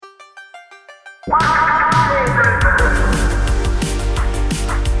Hey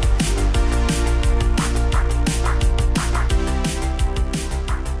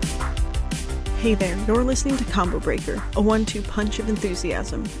there, you're listening to Combo Breaker, a 1-2 punch of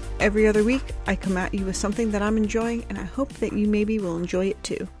enthusiasm. Every other week, I come at you with something that I'm enjoying, and I hope that you maybe will enjoy it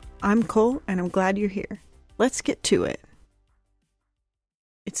too. I'm Cole, and I'm glad you're here. Let's get to it.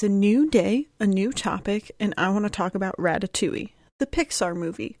 It's a new day, a new topic, and I want to talk about Ratatouille, the Pixar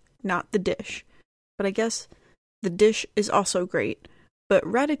movie, not The Dish. But I guess The Dish is also great, but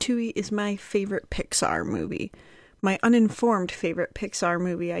Ratatouille is my favorite Pixar movie. My uninformed favorite Pixar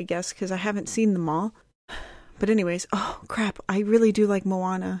movie, I guess, because I haven't seen them all. But anyways, oh crap, I really do like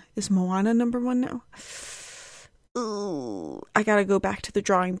Moana. Is Moana number 1 now? Ooh, I gotta go back to the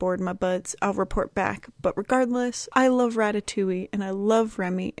drawing board, my buds. I'll report back. But regardless, I love Ratatouille, and I love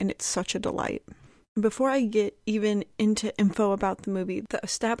Remy, and it's such a delight. Before I get even into info about the movie, the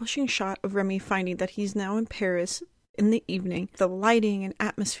establishing shot of Remy finding that he's now in Paris in the evening, the lighting and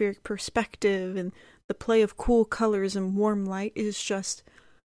atmospheric perspective, and the play of cool colors and warm light is just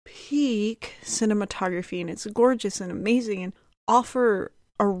peak cinematography, and it's gorgeous and amazing, and all for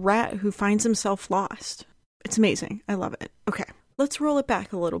a rat who finds himself lost. It's amazing. I love it. Okay, let's roll it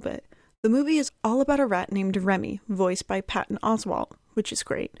back a little bit. The movie is all about a rat named Remy, voiced by Patton Oswalt, which is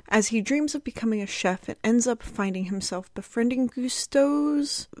great, as he dreams of becoming a chef and ends up finding himself befriending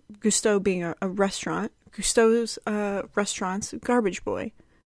Gusteau being a restaurant, Gusteau's restaurant's garbage boy.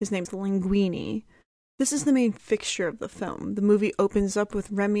 His name's Linguini. This is the main fixture of the film. The movie opens up with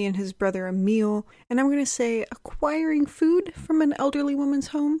Remy and his brother Emile, and I'm going to say acquiring food from an elderly woman's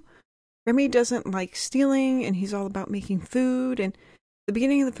home. Remy doesn't like stealing, and he's all about making food, and the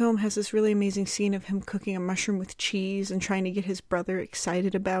beginning of the film has this really amazing scene of him cooking a mushroom with cheese and trying to get his brother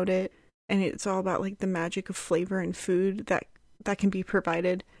excited about it, and it's all about like the magic of flavor and food that can be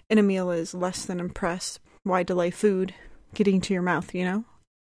provided, and Emile is less than impressed. Why delay food getting to your mouth, you know?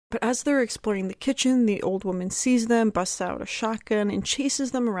 But as they're exploring the kitchen, the old woman sees them, busts out a shotgun, and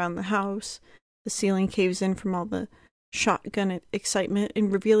chases them around the house. The ceiling caves in from all the shotgun excitement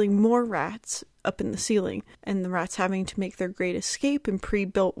and revealing more rats up in the ceiling, and the rats having to make their great escape in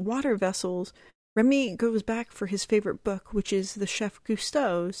pre-built water vessels. Remy goes back for his favorite book, which is the Chef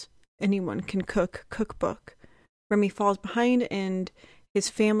Gusteau's Anyone Can Cook cookbook. Remy falls behind, and his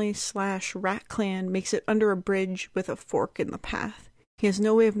family/rat clan makes it under a bridge with a fork in the path. He has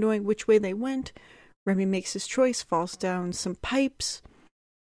no way of knowing which way they went. Remy makes his choice, falls down some pipes,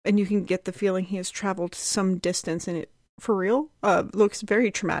 and you can get the feeling he has traveled some distance, and it, for real, looks very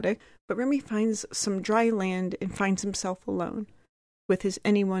traumatic. But Remy finds some dry land and finds himself alone with his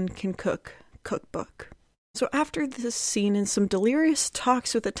Anyone Can Cook cookbook. So after this scene and some delirious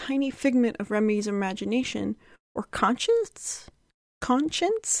talks with a tiny figment of Remy's imagination, or conscience?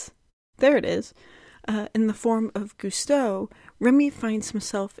 There it is. In the form of Gusteau, Remy finds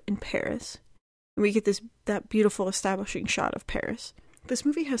himself in Paris. And we get that beautiful establishing shot of Paris. This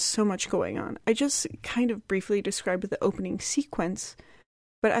movie has so much going on. I just kind of briefly described the opening sequence,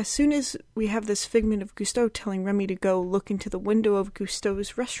 but as soon as we have this figment of Gusteau telling Remy to go look into the window of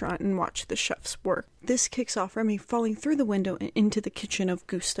Gusteau's restaurant and watch the chef's work, this kicks off Remy falling through the window and into the kitchen of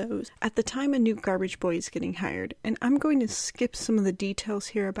Gusteau's. At the time, a new garbage boy is getting hired, and I'm going to skip some of the details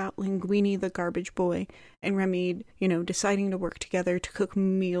here about Linguini the garbage boy and Remy, deciding to work together to cook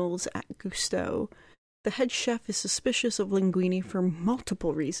meals at Gusteau. The head chef is suspicious of Linguini for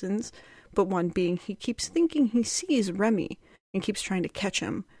multiple reasons, but one being he keeps thinking he sees Remy and keeps trying to catch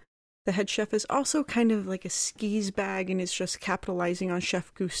him. The head chef is also kind of like a skis bag and is just capitalizing on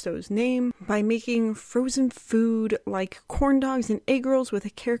Chef Gusteau's name by making frozen food like corn dogs and egg rolls with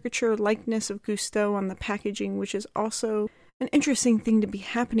a caricature likeness of Gusteau on the packaging, which is also an interesting thing to be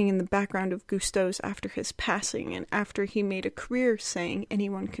happening in the background of Gusteau's after his passing and after he made a career saying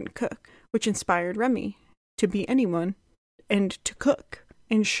anyone can cook, which inspired Remy to be anyone and to cook.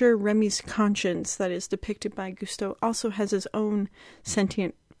 And sure, Remy's conscience that is depicted by Gusteau also has his own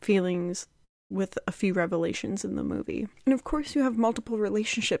sentient feelings with a few revelations in the movie. And of course you have multiple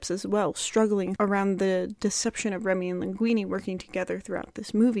relationships as well, struggling around the deception of Remy and Linguini working together throughout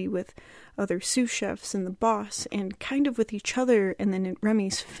this movie with other sous chefs and the boss, and kind of with each other, and then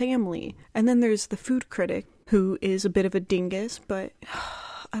Remy's family. And then there's the food critic, who is a bit of a dingus, but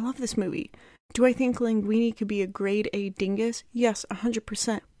I love this movie. Do I think Linguini could be a grade A dingus? Yes,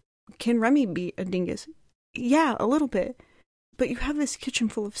 100%. Can Remy be a dingus? Yeah, a little bit. But you have this kitchen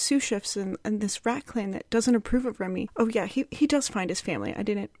full of sous chefs and this rat clan that doesn't approve of Remy. Oh yeah, he does find his family. I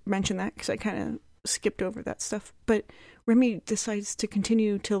didn't mention that because I kind of skipped over that stuff. But Remy decides to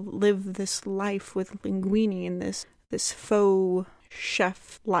continue to live this life with Linguini in this faux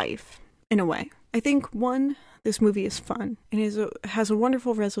chef life. in a way. I think, one, this movie is fun and has a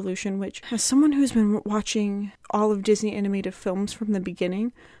wonderful resolution, which, as someone who's been watching all of Disney animated films from the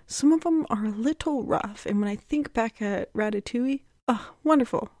beginning, some of them are a little rough. And when I think back at Ratatouille,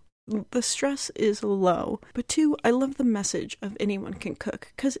 wonderful. The stress is low. But 2, I love the message of anyone can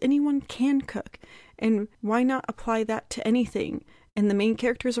cook, because anyone can cook. And why not apply that to anything? And the main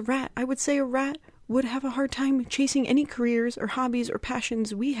character is a rat. I would say a rat would have a hard time chasing any careers or hobbies or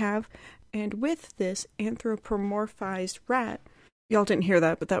passions we have. And with this anthropomorphized rat, y'all didn't hear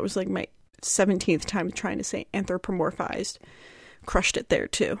that, but that was like my 17th time trying to say anthropomorphized. Crushed it there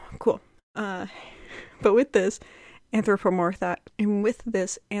too. Cool. But with this anthropomorphized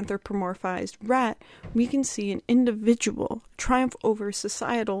rat, we can see an individual triumph over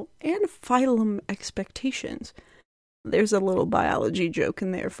societal and phylum expectations. There's a little biology joke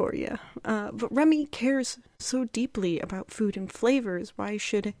in there for you. But Remy cares so deeply about food and flavors. Why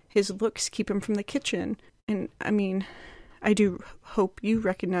should his looks keep him from the kitchen? And I mean, I do hope you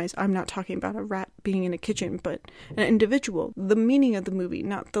recognize I'm not talking about a rat being in a kitchen, but an individual. The meaning of the movie,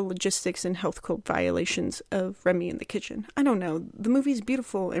 not the logistics and health code violations of Remy in the kitchen. I don't know. The movie's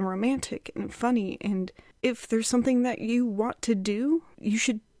beautiful and romantic and funny, and if there's something that you want to do, you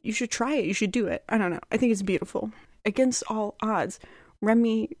should try it. You should do it. I don't know. I think it's beautiful. Against all odds,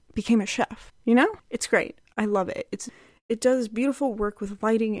 Remy became a chef. You know? It's great. I love it. It does beautiful work with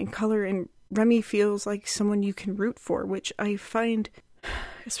lighting and color, and Remy feels like someone you can root for, which I find,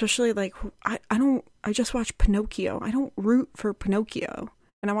 especially like, I just watched Pinocchio. I don't root for Pinocchio.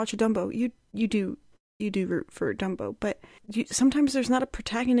 And I watch Dumbo. You do root for Dumbo, but sometimes there's not a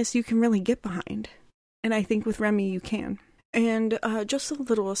protagonist you can really get behind. And I think with Remy you can. And just a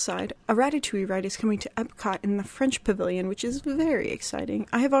little aside, a Ratatouille ride is coming to Epcot in the French Pavilion, which is very exciting.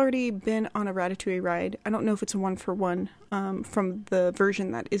 I have already been on a Ratatouille ride. I don't know if it's a 1-for-1 from the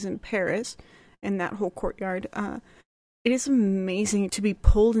version that is in Paris and that whole courtyard. It is amazing to be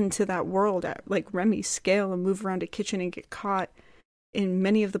pulled into that world at like Remy's scale and move around a kitchen and get caught in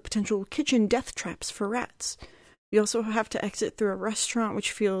many of the potential kitchen death traps for rats. You also have to exit through a restaurant,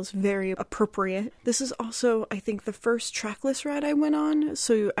 which feels very appropriate. This is also, I think, the first trackless ride I went on.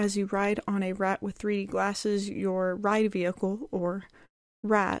 So as you ride on a rat with 3D glasses, your ride vehicle, or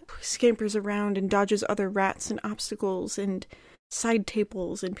rat, scampers around and dodges other rats and obstacles and side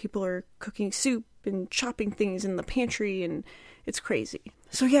tables, and people are cooking soup and chopping things in the pantry, and it's crazy.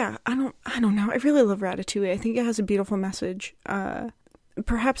 So yeah, I don't know. I really love Ratatouille. I think it has a beautiful message.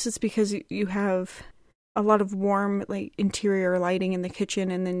 Perhaps it's because you have a lot of warm, like, interior lighting in the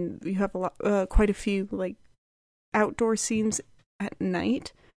kitchen, and then you have quite a few, like, outdoor scenes at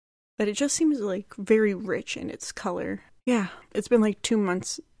night, that it just seems, like, very rich in its color. Yeah, it's been, like, 2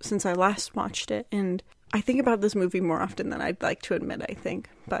 months since I last watched it, and I think about this movie more often than I'd like to admit, I think.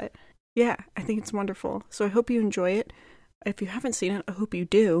 But, yeah, I think it's wonderful. So I hope you enjoy it. If you haven't seen it, I hope you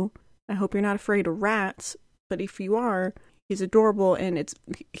do. I hope you're not afraid of rats, but if you are, he's adorable, and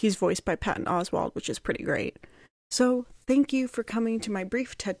he's voiced by Patton Oswalt, which is pretty great. So, thank you for coming to my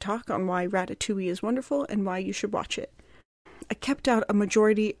brief TED Talk on why Ratatouille is wonderful and why you should watch it. I kept out a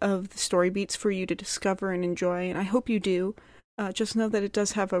majority of the story beats for you to discover and enjoy, and I hope you do. Just know that it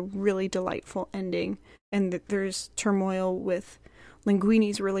does have a really delightful ending, and that there's turmoil with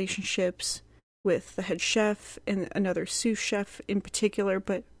Linguini's relationships with the head chef and another sous chef in particular,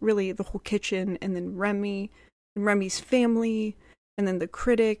 but really the whole kitchen, and then Remy's family, and then the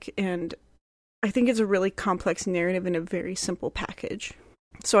critic, and I think it's a really complex narrative in a very simple package.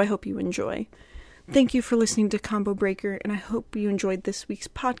 So I hope you enjoy. Thank you for listening to Combo Breaker, and I hope you enjoyed this week's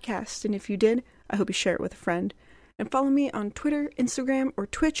podcast, and if you did, I hope you share it with a friend. And follow me on Twitter, Instagram, or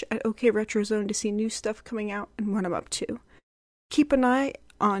Twitch at OKRetroZone to see new stuff coming out and what I'm up to. Keep an eye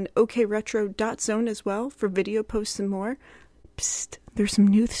on OKRetro.zone as well for video posts and more. Psst, there's some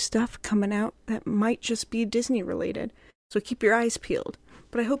new stuff coming out that might just be Disney related, so keep your eyes peeled.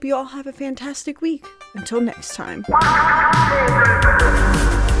 But I hope you all have a fantastic week. Until next time.